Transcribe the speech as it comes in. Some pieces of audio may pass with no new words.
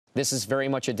This is very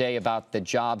much a day about the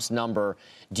jobs number.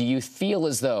 Do you feel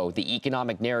as though the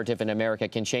economic narrative in America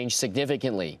can change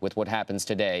significantly with what happens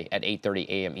today at 8:30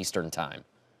 a.m. Eastern time?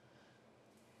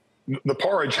 The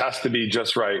porridge has to be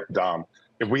just right, Dom.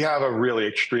 If we have a really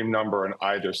extreme number on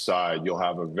either side, you'll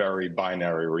have a very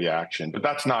binary reaction. But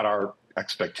that's not our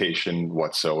expectation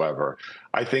whatsoever.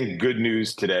 I think good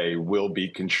news today will be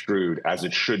construed as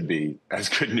it should be, as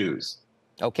good news.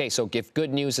 Okay, so if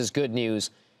good news is good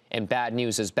news and bad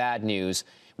news is bad news,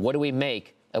 what do we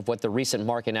make of what the recent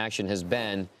market action has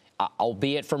been,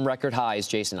 albeit from record highs,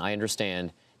 Jason, I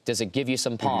understand. Does it give you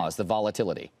some pause, the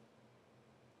volatility?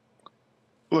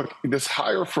 Look, this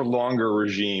higher for longer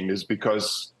regime is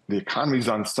because the economy's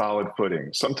on solid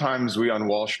footing. Sometimes we on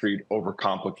Wall Street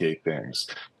overcomplicate things.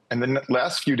 And the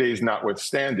last few days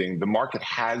notwithstanding, the market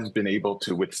has been able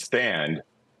to withstand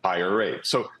higher rates.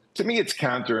 So to me, it's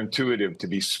counterintuitive to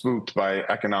be spooked by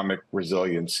economic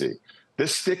resiliency.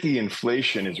 This sticky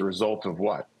inflation is a result of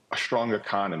what? A strong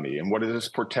economy. And what does this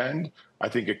portend? I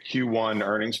think a Q1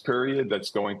 earnings period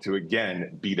that's going to,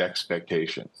 again, beat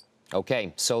expectations.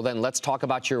 Okay, so then let's talk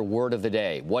about your word of the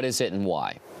day. What is it and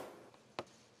why?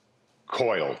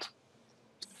 Coiled.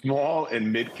 Small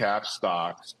and mid-cap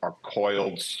stocks are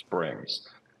coiled springs.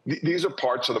 These are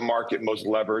parts of the market most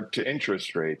levered to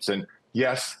interest rates. And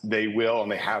yes, they will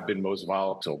and they have been most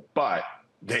volatile, but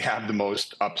they have the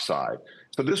most upside.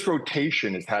 So this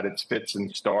rotation has had its fits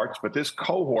and starts, but this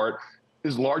cohort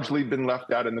has largely been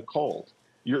left out in the cold.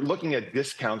 You're looking at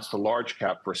discounts to large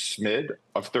cap for SMID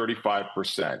of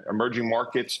 35%, emerging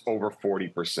markets over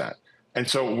 40%. And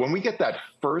so when we get that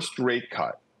first rate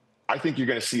cut, I think you're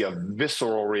going to see a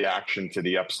visceral reaction to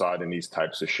the upside in these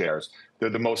types of shares.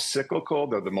 They're the most cyclical,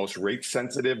 they're the most rate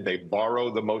sensitive, they borrow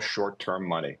the most short-term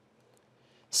money.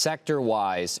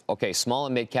 Sector-wise, okay, small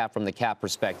and mid-cap from the cap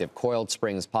perspective, coiled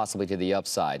springs possibly to the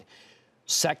upside.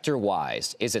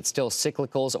 Sector-wise, is it still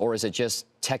cyclicals or is it just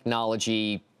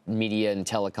technology, media and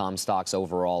telecom stocks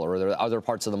overall, or are there other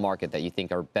parts of the market that you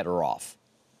think are better off?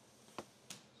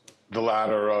 The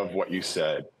latter of what you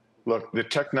said. Look, the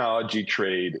technology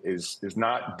trade is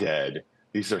not dead.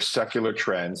 These are secular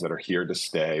trends that are here to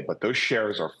stay, but those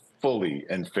shares are fully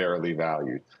and fairly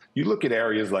valued. You look at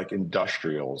areas like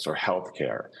industrials or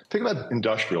healthcare. Think about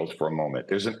industrials for a moment.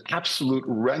 There's an absolute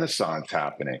renaissance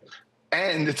happening,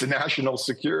 and it's a national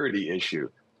security issue.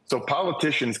 So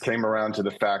politicians came around to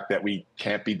the fact that we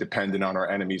can't be dependent on our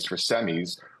enemies for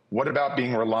semis. What about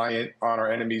being reliant on our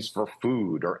enemies for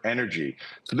food or energy?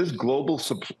 So this global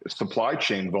supply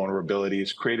chain vulnerability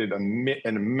has created an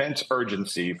immense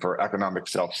urgency for economic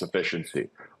self-sufficiency.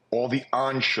 All the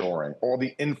onshoring, all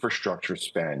the infrastructure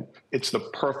spend, it's the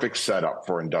perfect setup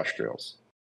for industrials.